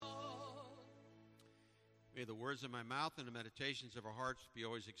May the words of my mouth and the meditations of our hearts be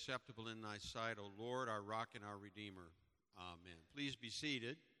always acceptable in thy sight, O Lord, our rock and our redeemer. Amen. Please be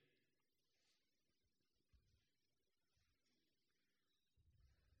seated.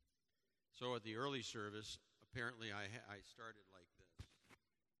 So at the early service, apparently I started like this.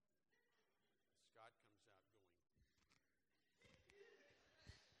 Scott comes out going,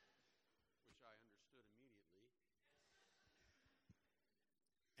 which I understood immediately.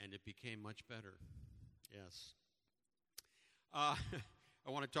 And it became much better. Yes. I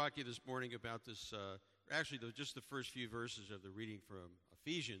want to talk to you this morning about this, just the first few verses of the reading from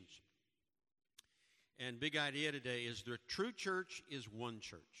Ephesians. And big idea today is the true church is one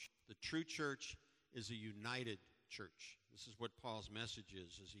church. The true church is a united church. This is what Paul's message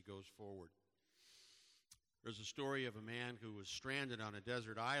is as he goes forward. There's a story of a man who was stranded on a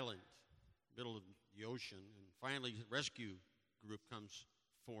desert island, middle of the ocean, and finally a rescue group comes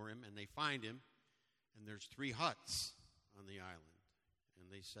for him, and they find him. And there's 3 huts on the island. And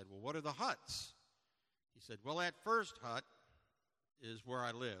they said, well, what are the huts? He said, well, that first hut is where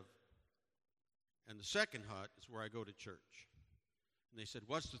I live. And the second hut is where I go to church. And they said,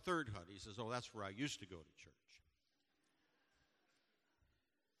 what's the third hut? He says, oh, that's where I used to go to church.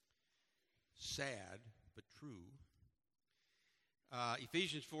 Sad, but true.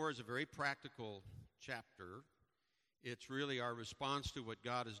 Ephesians 4 is a very practical chapter. It's really our response to what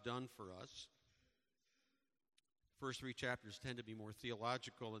God has done for us. First 3 chapters tend to be more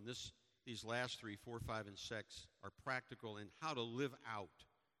theological, and these last 3, 4, 5, and 6 are practical in how to live out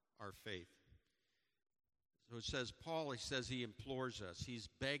our faith. So it says, Paul, he says he implores us. He's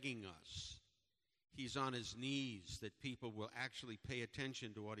begging us. He's on his knees that people will actually pay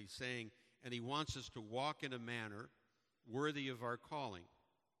attention to what he's saying, and he wants us to walk in a manner worthy of our calling.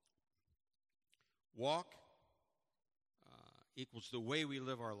 Walk equals the way we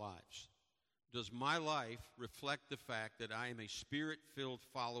live our lives. Does my life reflect the fact that I am a spirit-filled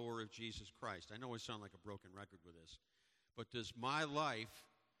follower of Jesus Christ? I know I sound like a broken record with this, but does my life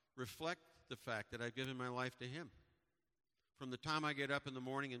reflect the fact that I've given my life to Him? From the time I get up in the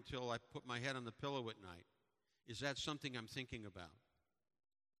morning until I put my head on the pillow at night, is that something I'm thinking about?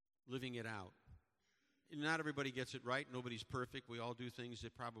 Living it out. And not everybody gets it right. Nobody's perfect. We all do things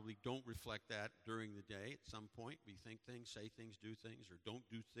that probably don't reflect that during the day. At some point, we think things, say things, do things, or don't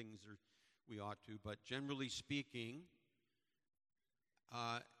do things, or we ought to, but generally speaking,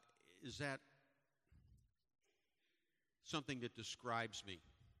 is that something that describes me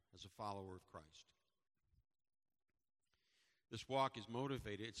as a follower of Christ? This walk is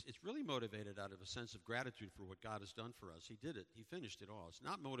motivated. It's really motivated out of a sense of gratitude for what God has done for us. He did it. He finished it all. It's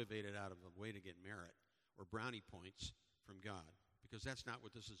not motivated out of a way to get merit or brownie points from God, because that's not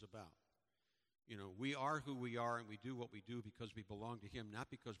what this is about. You know, we are who we are, and we do what we do because we belong to Him, not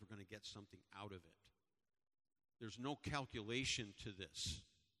because we're going to get something out of it. There's no calculation to this.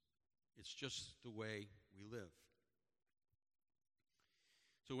 It's just the way we live.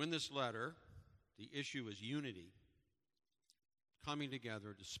 So in this letter, the issue is unity, coming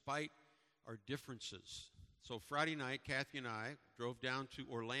together despite our differences. So Friday night, Kathy and I drove down to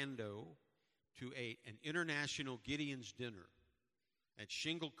Orlando to an international Gideon's dinner at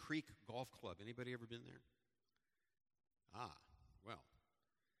Shingle Creek Golf Club. Anybody ever been there? Well,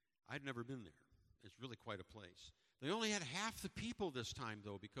 I'd never been there. It's really quite a place. They only had half the people this time,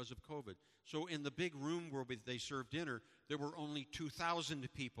 though, because of COVID. So in the big room where they served dinner, there were only 2,000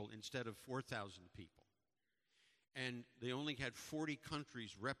 people instead of 4,000 people. And they only had 40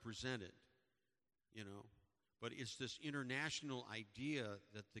 countries represented, you know. But it's this international idea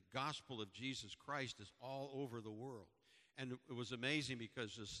that the gospel of Jesus Christ is all over the world. And it was amazing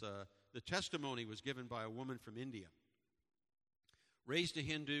because the testimony was given by a woman from India. Raised a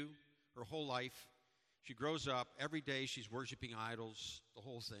Hindu her whole life. She grows up. Every day she's worshiping idols, the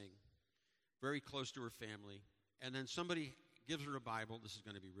whole thing. Very close to her family. And then somebody gives her a Bible. This is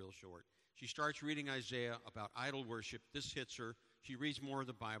going to be real short. She starts reading Isaiah about idol worship. This hits her. She reads more of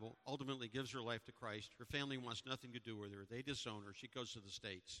the Bible, ultimately gives her life to Christ. Her family wants nothing to do with her. They disown her. She goes to the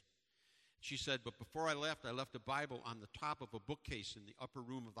States. She said, but before I left a Bible on the top of a bookcase in the upper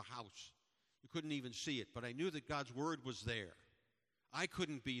room of the house. You couldn't even see it, but I knew that God's Word was there. I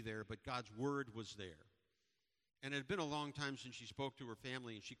couldn't be there, but God's Word was there. And it had been a long time since she spoke to her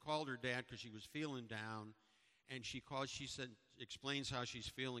family, and she called her dad because she was feeling down, and she explains how she's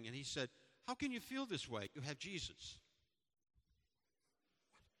feeling, and he said, how can you feel this way? You have Jesus.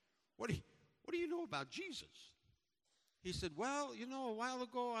 What do you know about Jesus? He said, well, you know, a while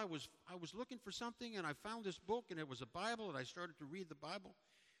ago I was looking for something, and I found this book, and it was a Bible, and I started to read the Bible.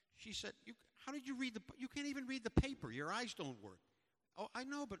 She said, how did you read you can't even read the paper. Your eyes don't work. Oh, I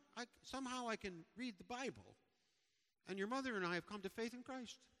know, but somehow I can read the Bible. And your mother and I have come to faith in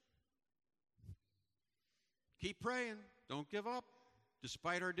Christ. Keep praying. Don't give up,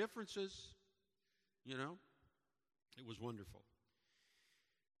 despite our differences. You know, it was wonderful.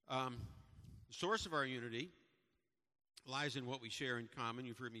 The source of our unity lies in what we share in common.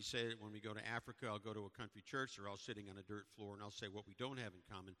 You've heard me say that when we go to Africa, I'll go to a country church. They're all sitting on a dirt floor, and I'll say what we don't have in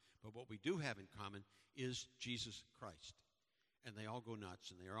common. But what we do have in common is Jesus Christ. And they all go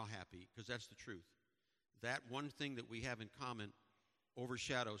nuts, and they're all happy, because that's the truth. That one thing that we have in common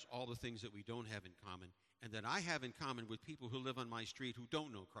overshadows all the things that we don't have in common, and that I have in common with people who live on my street who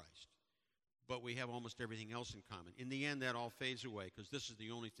don't know Christ. But we have almost everything else in common. In the end, that all fades away, because this is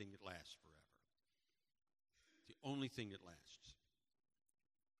the only thing that lasts forever. The only thing that lasts.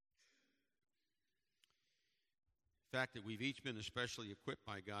 The fact that we've each been especially equipped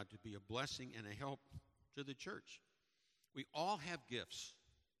by God to be a blessing and a help to the church. We all have gifts.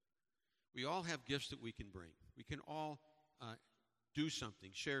 We all have gifts that we can bring. We can all do something,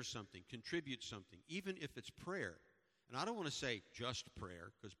 share something, contribute something, even if it's prayer. And I don't want to say just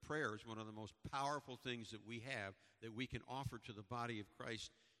prayer, because prayer is one of the most powerful things that we have that we can offer to the body of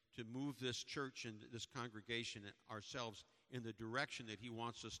Christ to move this church and this congregation and ourselves in the direction that he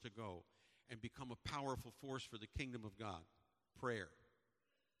wants us to go and become a powerful force for the kingdom of God. Prayer.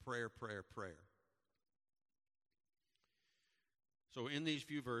 Prayer, prayer, prayer. So in these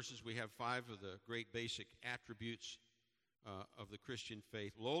few verses, we have 5 of the great basic attributes of the Christian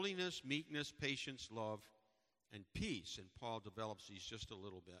faith: lowliness, meekness, patience, love, and peace. And Paul develops these just a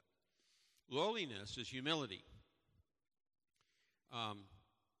little bit. Lowliness is humility.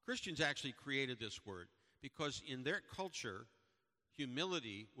 Christians actually created this word because in their culture,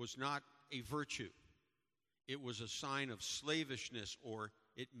 humility was not a virtue. It was a sign of slavishness, or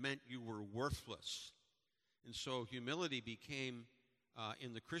it meant you were worthless. And so humility became,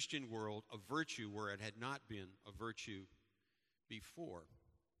 in the Christian world, a virtue where it had not been a virtue before.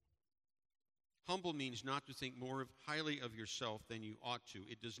 Humble means not to think more highly of yourself than you ought to.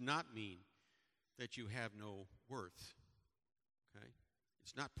 It does not mean that you have no worth. Okay?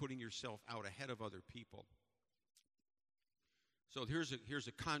 It's not putting yourself out ahead of other people. So here's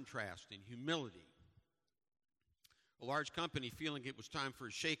a contrast in humility. A large company, feeling it was time for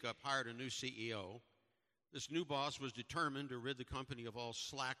a shakeup, hired a new CEO. This new boss was determined to rid the company of all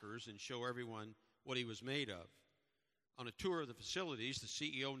slackers and show everyone what he was made of. On a tour of the facilities, the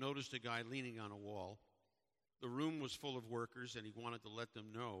CEO noticed a guy leaning on a wall. The room was full of workers, and he wanted to let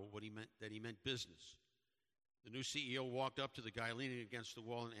them know that he meant business. The new CEO walked up to the guy leaning against the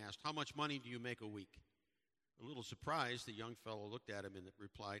wall and asked, "How much money do you make a week?" A little surprised, the young fellow looked at him and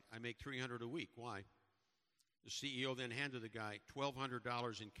replied, "I make $300 a week. Why?" The CEO then handed the guy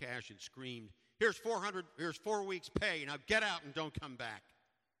 $1,200 in cash and screamed, Here's 4 weeks' pay. Now get out and don't come back."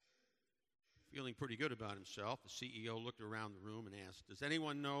 Feeling pretty good about himself, the CEO looked around the room and asked, "Does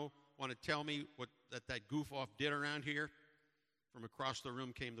anyone want to tell me what that goof-off did around here?" From across the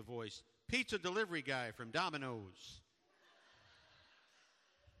room came the voice, "Pizza delivery guy from Domino's."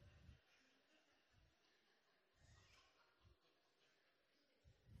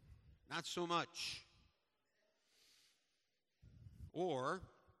 Not so much. Or,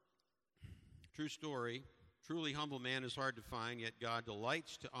 true story, truly humble man is hard to find, yet God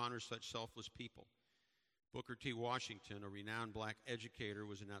delights to honor such selfless people. Booker T. Washington, a renowned black educator,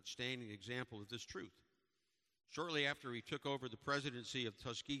 was an outstanding example of this truth. Shortly after he took over the presidency of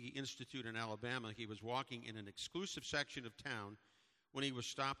Tuskegee Institute in Alabama, he was walking in an exclusive section of town when he was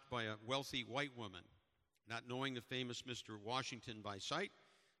stopped by a wealthy white woman. Not knowing the famous Mr. Washington by sight,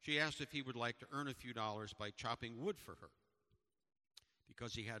 she asked if he would like to earn a few dollars by chopping wood for her.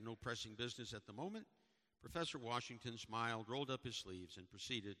 Because he had no pressing business at the moment, Professor Washington smiled, rolled up his sleeves, and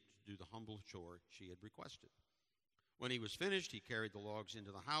proceeded to do the humble chore she had requested. When he was finished, he carried the logs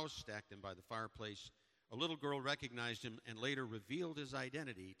into the house, stacked them by the fireplace. A little girl recognized him and later revealed his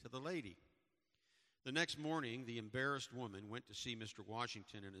identity to the lady. The next morning, the embarrassed woman went to see Mr.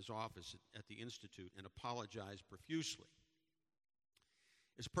 Washington in his office at the Institute and apologized profusely.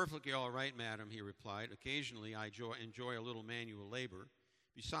 "It's perfectly all right, madam," he replied. "Occasionally I enjoy a little manual labor.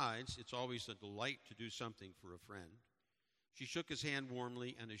 Besides, it's always a delight to do something for a friend." She shook his hand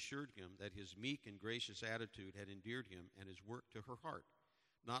warmly and assured him that his meek and gracious attitude had endeared him and his work to her heart.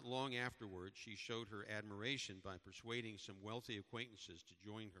 Not long afterward, she showed her admiration by persuading some wealthy acquaintances to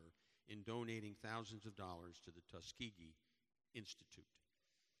join her in donating thousands of dollars to the Tuskegee Institute.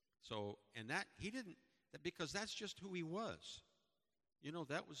 So, and because that's just who he was. You know,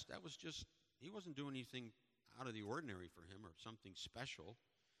 that was just, he wasn't doing anything out of the ordinary for him or something special.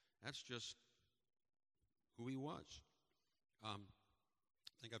 That's just who he was.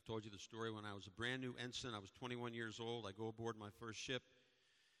 think I've told you the story. When I was a brand new ensign, I was 21 years old. I go aboard my first ship,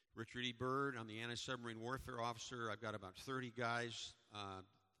 Richard E. Byrd. I'm the anti-submarine warfare officer. I've got about 30 guys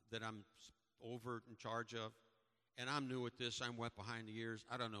that I'm over in charge of, and I'm new at this. I'm wet behind the ears.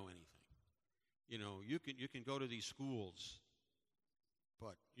 I don't know anything. You know, you can go to these schools,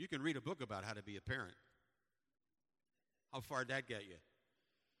 but you can read a book about how to be a parent. How far did that get you?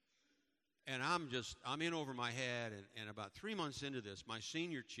 And I'm in over my head, and about 3 months into this, my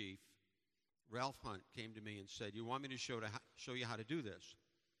senior chief, Ralph Hunt, came to me and said, "You want me to show you how to do this?"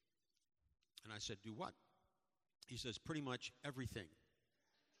 And I said, "Do what?" He says, "Pretty much everything."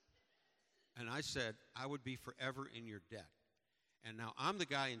 And I said, "I would be forever in your debt." And now I'm the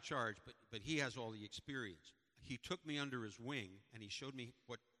guy in charge, but he has all the experience. He took me under his wing, and he showed me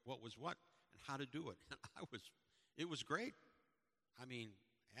what was what and how to do it. And it was great. I mean,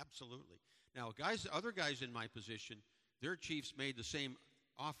 absolutely. Now, other guys in my position, their chiefs made the same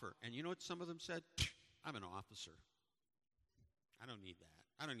offer. And you know what some of them said? "I'm an officer. I don't need that.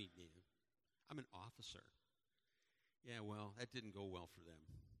 I don't need native. I'm an officer." Yeah, well, that didn't go well for them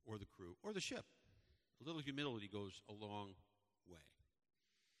or the crew or the ship. A little humility goes a long way.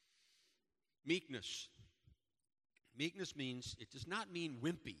 Meekness. Meekness means, it does not mean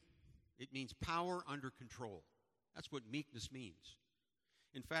wimpy. It means power under control. That's what meekness means.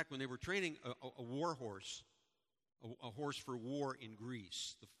 In fact, when they were training a war horse, a horse for war in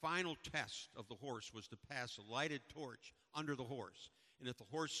Greece, the final test of the horse was to pass a lighted torch under the horse. And if the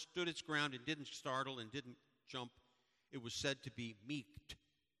horse stood its ground and didn't startle and didn't jump, it was said to be meeked,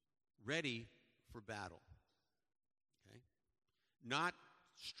 ready for battle. Okay? Not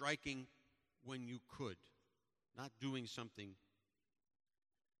striking when you could, not doing something.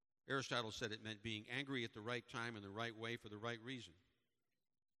 Aristotle said it meant being angry at the right time in the right way for the right reason.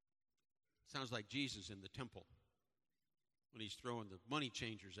 Sounds like Jesus in the temple when he's throwing the money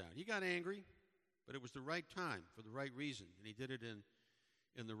changers out. He got angry, but it was the right time for the right reason, and he did it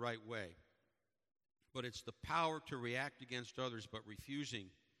in the right way. But it's the power to react against others, but refusing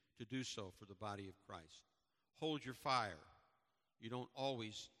to do so for the body of Christ. Hold your fire. You don't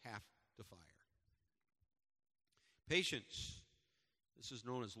always have to fire. Patience. This is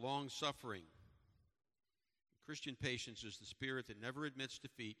known as long-suffering. Christian patience is the spirit that never admits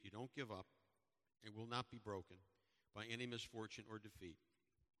defeat. You don't give up and will not be broken by any misfortune or defeat.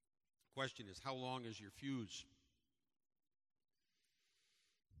 The question is, how long is your fuse?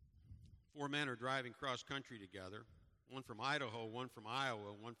 4 men are driving cross-country together, one from Idaho, one from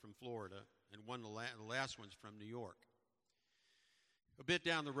Iowa, one from Florida, and the last one's from New York. A bit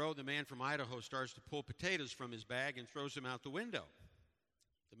down the road, the man from Idaho starts to pull potatoes from his bag and throws them out the window.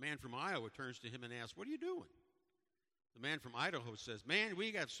 The man from Iowa turns to him and asks, "What are you doing?" The man from Idaho says, "Man,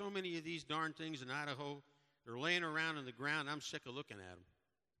 we got so many of these darn things in Idaho. They're laying around on the ground. I'm sick of looking at them."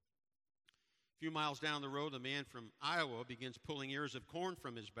 A few miles down the road, the man from Iowa begins pulling ears of corn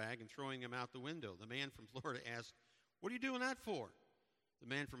from his bag and throwing them out the window. The man from Florida asks, "What are you doing that for?" The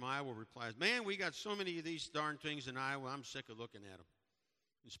man from Iowa replies, "Man, we got so many of these darn things in Iowa. I'm sick of looking at them."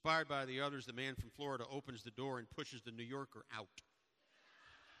 Inspired by the others, the man from Florida opens the door and pushes the New Yorker out.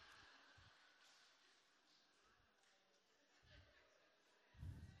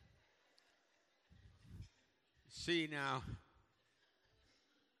 See now,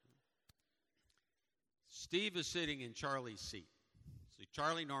 Steve is sitting in Charlie's seat. See,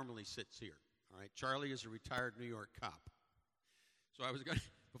 Charlie normally sits here. All right, Charlie is a retired New York cop. So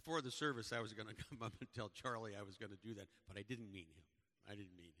before the service, I was going to come up and tell Charlie I was going to do that, but I didn't mean him.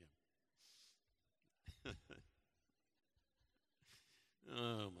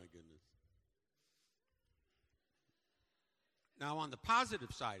 Oh, my goodness. Now, on the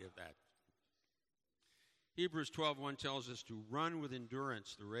positive side of that, Hebrews 12:1 tells us to run with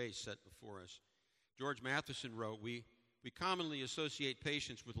endurance the race set before us. George Matheson wrote, we commonly associate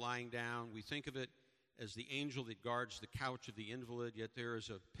patience with lying down. We think of it as the angel that guards the couch of the invalid, yet there is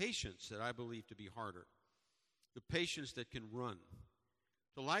a patience that I believe to be harder, the patience that can run.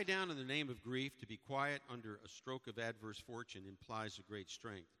 To lie down in the name of grief, to be quiet under a stroke of adverse fortune implies a great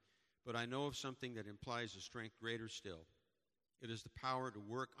strength. But I know of something that implies a strength greater still. It is the power to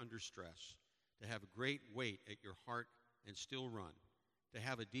work under stress, to have a great weight at your heart and still run, to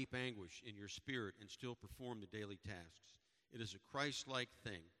have a deep anguish in your spirit and still perform the daily tasks. It is a Christ-like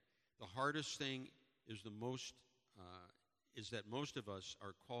thing. The hardest thing is that most of us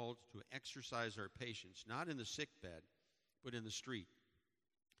are called to exercise our patience, not in the sick bed, but in the street.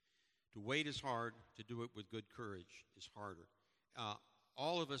 To wait is hard. To do it with good courage is harder.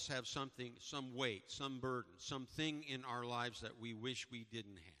 All of us have something, some weight, some burden, something in our lives that we wish we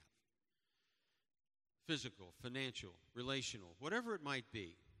didn't have. physical, financial, relational, whatever it might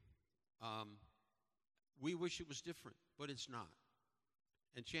be. We wish it was different, but it's not.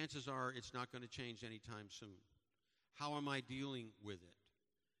 And chances are it's not going to change anytime soon. How am I dealing with it?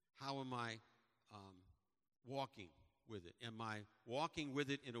 How am I walking with it? Am I walking with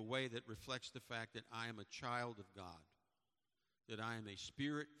it in a way that reflects the fact that I am a child of God, that I am a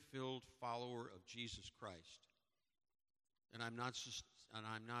Spirit-filled follower of Jesus Christ, and I'm not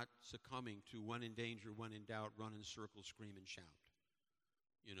succumbing to when in danger, when in doubt, run in circles, scream and shout.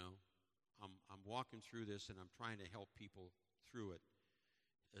 You know, I'm walking through this, and I'm trying to help people through it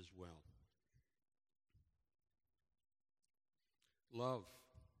as well. Love.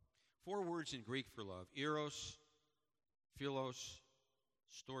 4 words in Greek for love: eros, philos,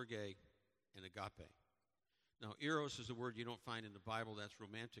 storge, and agape. Now, eros is a word you don't find in the Bible. That's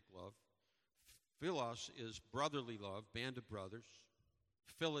romantic love. Philos is brotherly love, band of brothers.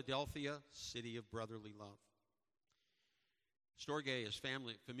 Philadelphia, city of brotherly love. Storge is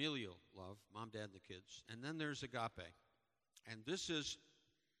familial love, mom, dad, and the kids. And then there's agape. And this is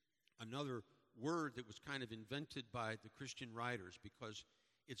another word that was kind of invented by the Christian writers because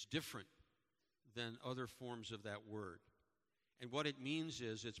it's different than other forms of that word. And what it means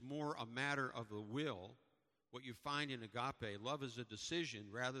is it's more a matter of the will. What you find in agape, love is a decision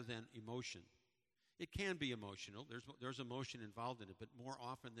rather than emotion. It can be emotional. There's emotion involved in it, but more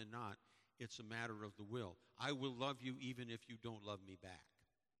often than not, it's a matter of the will. I will love you even if you don't love me back.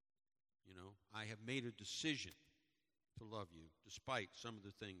 You know, I have made a decision to love you despite some of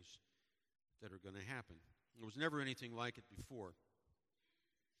the things that are going to happen. There was never anything like it before.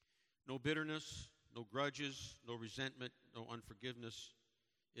 No bitterness, no grudges, no resentment, no unforgiveness.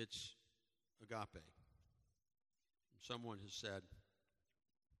 It's agape. Someone has said,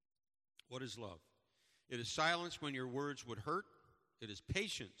 what is love? It is silence when your words would hurt. It is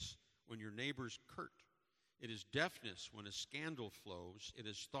patience when your neighbors curt. It is deafness when a scandal flows. It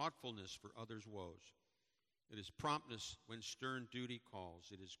is thoughtfulness for others' woes. It is promptness when stern duty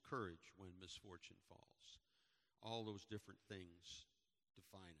calls. It is courage when misfortune falls. All those different things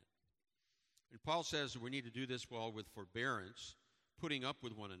define it. And Paul says that we need to do this well with forbearance, putting up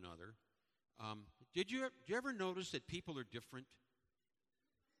with one another. Did you ever notice that people are different?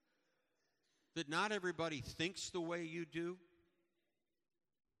 That not everybody thinks the way you do?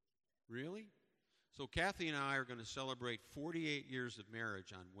 Really? So Kathy and I are going to celebrate 48 years of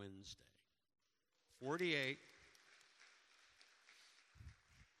marriage on Wednesday. 48.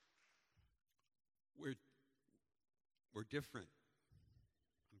 We're different.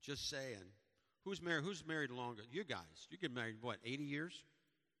 I'm just saying. Who's married longer? You guys. You get married, what, 80 years?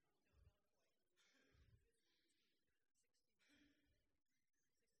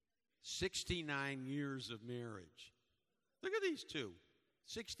 69 years of marriage. Look at these two.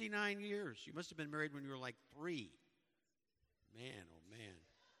 69 years. You must have been married when you were like 3. Man, oh man.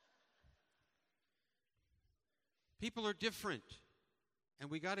 People are different. And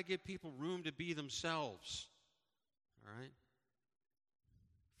we got to give people room to be themselves. All right?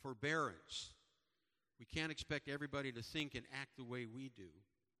 Forbearance. We can't expect everybody to think and act the way we do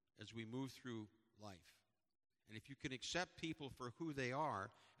as we move through life. And if you can accept people for who they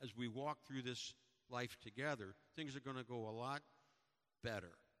are as we walk through this life together, things are going to go a lot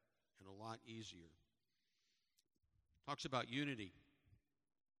better and a lot easier. Talks about unity.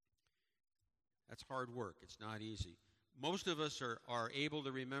 That's hard work. It's not easy. Most of us are able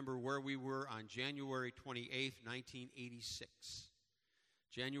to remember where we were on January 28th, 1986.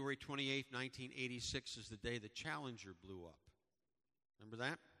 January 28th, 1986 is the day the Challenger blew up. Remember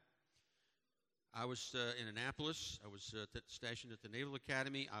that? I was in Annapolis. I was stationed at the Naval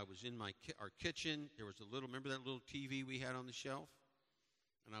Academy. I was in our kitchen. There was remember that little TV we had on the shelf?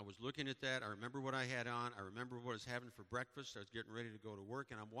 And I was looking at that. I remember what I had on. I remember what I was having for breakfast. I was getting ready to go to work,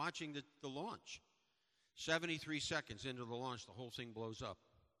 and I'm watching the launch. 73 seconds into the launch, the whole thing blows up.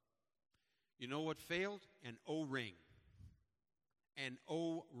 You know what failed? An O-ring. An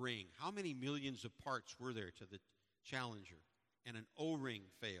O-ring. How many millions of parts were there to the Challenger? And an O-ring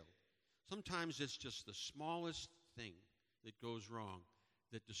failed. Sometimes it's just the smallest thing that goes wrong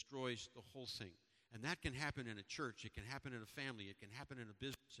that destroys the whole thing. And that can happen in a church. It can happen in a family. It can happen in a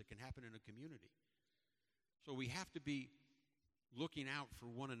business. It can happen in a community. So we have to be looking out for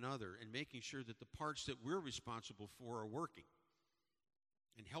one another and making sure that the parts that we're responsible for are working.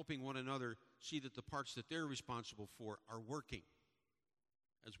 And helping one another see that the parts that they're responsible for are working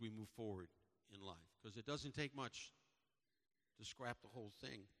as we move forward in life. Because it doesn't take much to scrap the whole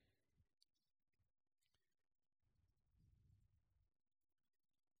thing.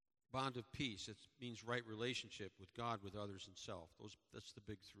 Bond of peace. It means right relationship with God, with others, and self. That's the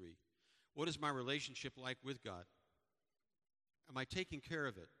big 3. What is my relationship like with God? Am I taking care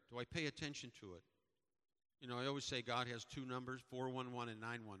of it? Do I pay attention to it? You know, I always say God has two numbers, 411 and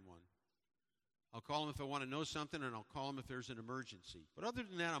 911. I'll call him if I want to know something, and I'll call him if there's an emergency. But other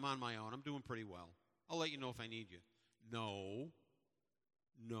than that, I'm on my own. I'm doing pretty well. I'll let you know if I need you. No.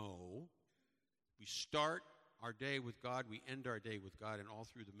 We start our day with God. We end our day with God, and all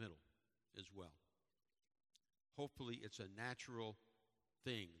through the middle as well. Hopefully, it's a natural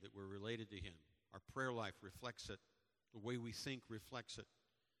thing that we're related to him. Our prayer life reflects it. The way we think reflects it.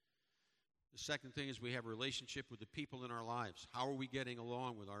 The second thing is we have a relationship with the people in our lives. How are we getting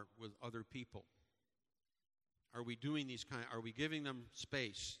along with other people? Are we doing are we giving them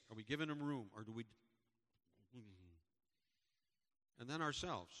space? Are we giving them room? Or do we? And then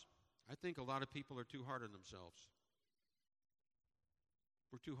ourselves. I think a lot of people are too hard on themselves.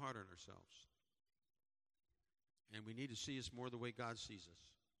 We're too hard on ourselves. And we need to see us more the way God sees us.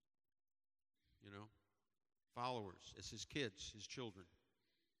 You know? Followers. It's his kids, his children.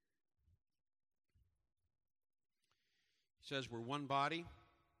 He says we're one body,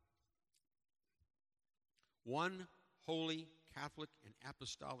 one holy Catholic and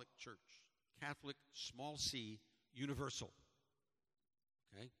Apostolic Church. Catholic, small c, universal.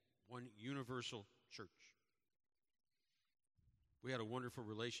 Okay? One universal church. We had a wonderful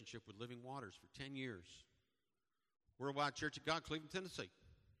relationship with Living Waters for 10 years. Worldwide Church of God, Cleveland, Tennessee.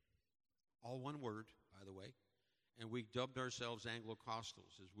 All one word, by the way. And we dubbed ourselves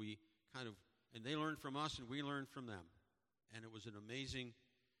Anglo-Costals as we and they learned from us and we learned from them. And it was an amazing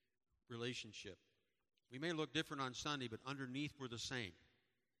relationship. We may look different on Sunday, but underneath we're the same.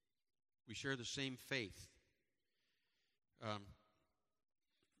 We share the same faith.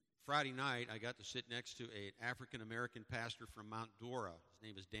 Friday night, I got to sit next to an African-American pastor from Mount Dora. His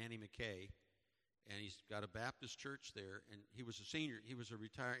name is Danny McKay, and he's got a Baptist church there. And he was a senior. He was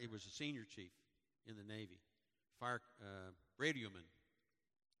a senior chief in the Navy, radioman.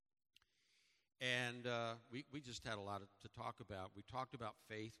 And we just had a lot to talk about. We talked about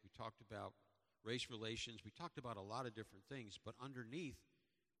faith. We talked about race relations. We talked about a lot of different things. But underneath,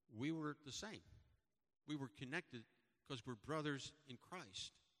 we were the same. We were connected because we're brothers in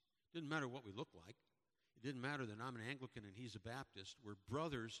Christ. It didn't matter what we look like. It didn't matter that I'm an Anglican and he's a Baptist. We're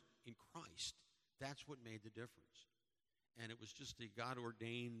brothers in Christ. That's what made the difference. And it was just a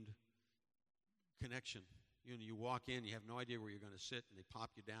God-ordained connection. You know, you walk in, you have no idea where you're going to sit, and they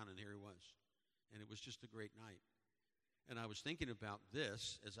pop you down, and here he was. And it was just a great night. And I was thinking about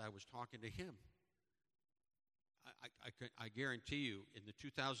this as I was talking to him. I guarantee you, in the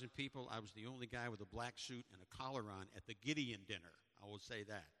 2,000 people, I was the only guy with a black suit and a collar on at the Gideon dinner. I will say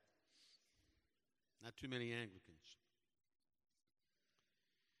that. Not too many Anglicans.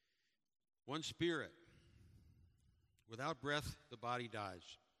 One spirit. Without breath, the body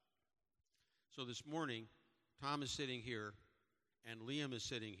dies. So this morning, Tom is sitting here, and Liam is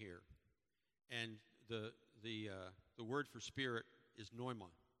sitting here. And the word for spirit is pneuma,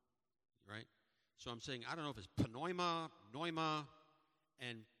 right? So I'm saying, I don't know if it's pneuma,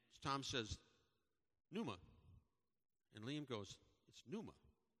 and Tom says, pneuma. And Liam goes, it's pneuma.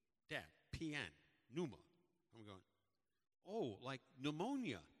 Dad, P-N, pneuma. I'm going, oh, like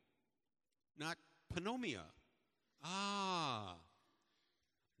pneumonia, not pneumonia. Ah,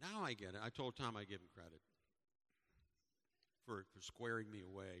 now I get it. I told Tom I'd give him credit for squaring me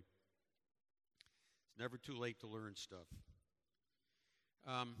away. It's never too late to learn stuff.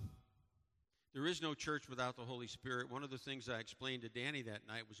 There is no church without the Holy Spirit. One of the things I explained to Danny that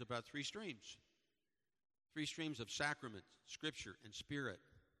night was about three streams. Three streams of sacrament, scripture, and spirit.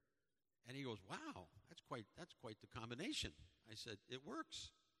 And he goes, wow, that's quite the combination. I said, it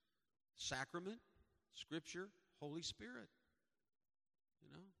works. Sacrament, scripture, Holy Spirit. You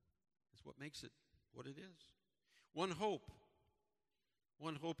know, it's what makes it what it is. One hope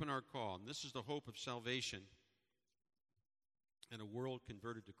in our call. And this is the hope of salvation and a world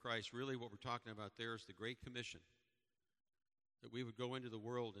converted to Christ. Really what we're talking about there is the Great Commission. That we would go into the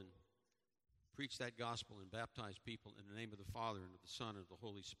world and preach that gospel and baptize people in the name of the Father and of the Son and of the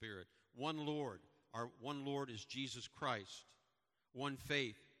Holy Spirit. One Lord. Our one Lord is Jesus Christ. One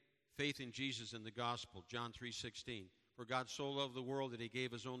faith. Faith in Jesus and the gospel. John 3:16. For God so loved the world that he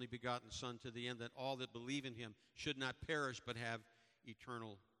gave his only begotten Son, to the end that all that believe in him should not perish but have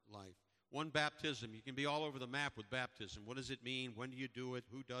eternal life. One baptism. You can be all over the map with baptism. What does it mean? When do you do it?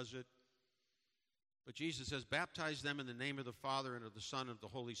 Who does it? But Jesus says, baptize them in the name of the Father and of the Son and of the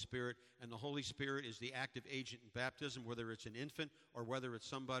Holy Spirit. And the Holy Spirit is the active agent in baptism, whether it's an infant or whether it's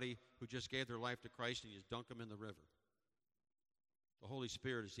somebody who just gave their life to Christ and you just dunk them in the river. The Holy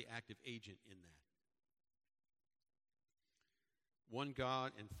Spirit is the active agent in that. One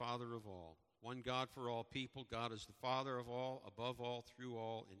God and Father of all. One God for all people. God is the Father of all, above all, through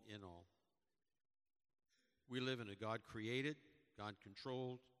all, and in all. We live in a God-created,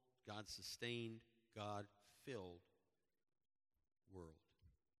 God-controlled, God-sustained, God-filled world.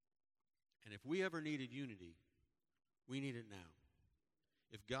 And if we ever needed unity, we need it now.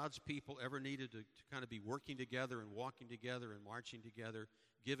 If God's people ever needed to kind of be working together and walking together and marching together,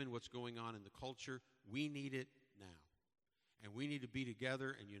 given what's going on in the culture, we need it now. And we need to be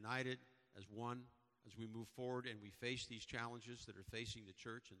together and united as one as we move forward and we face these challenges that are facing the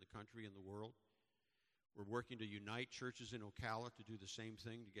church and the country and the world. We're working to unite churches in Ocala to do the same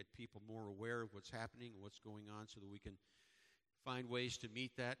thing, to get people more aware of what's happening and what's going on so that we can find ways to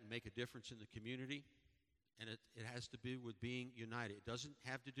meet that and make a difference in the community. And it has to do with being united. It doesn't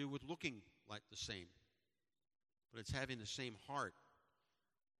have to do with looking like the same, but it's having the same heart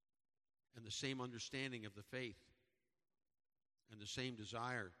and the same understanding of the faith and the same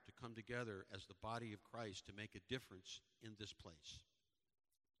desire to come together as the body of Christ to make a difference in this place.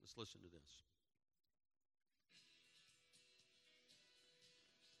 Let's listen to this.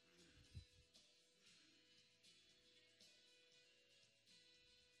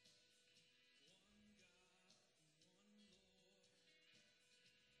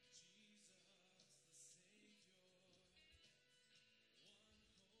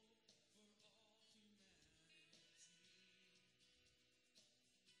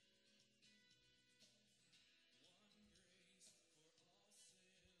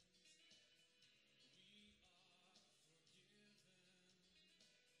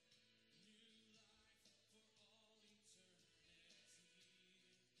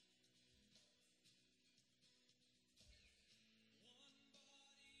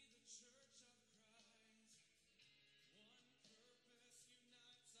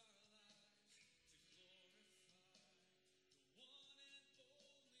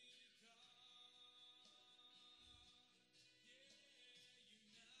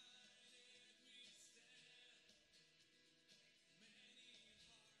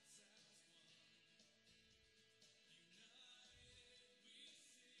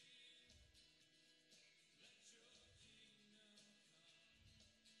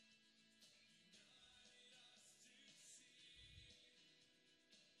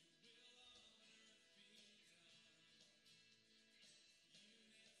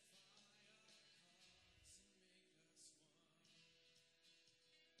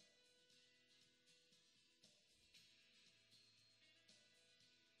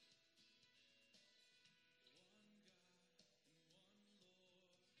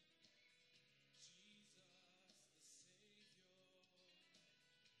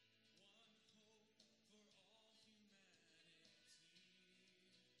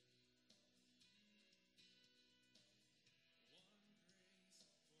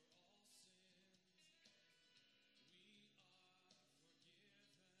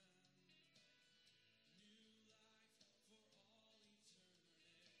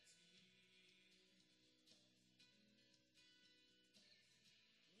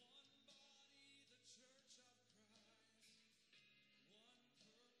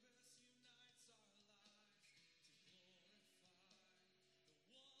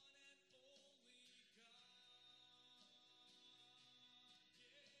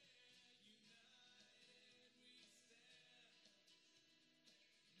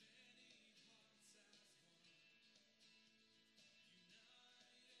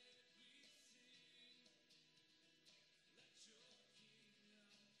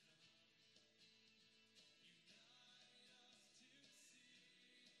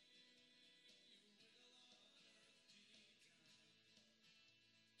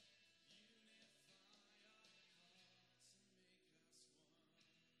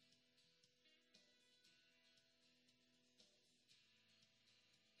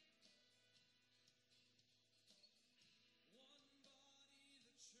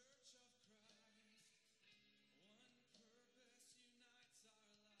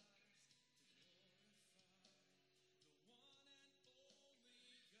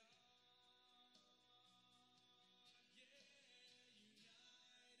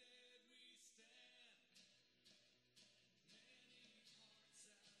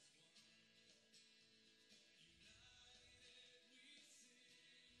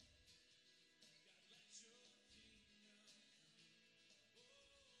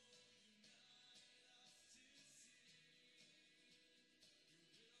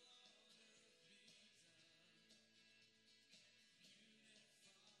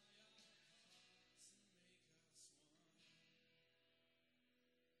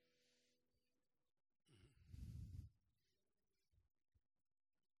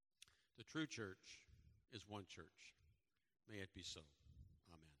 True church is one church. May it be so.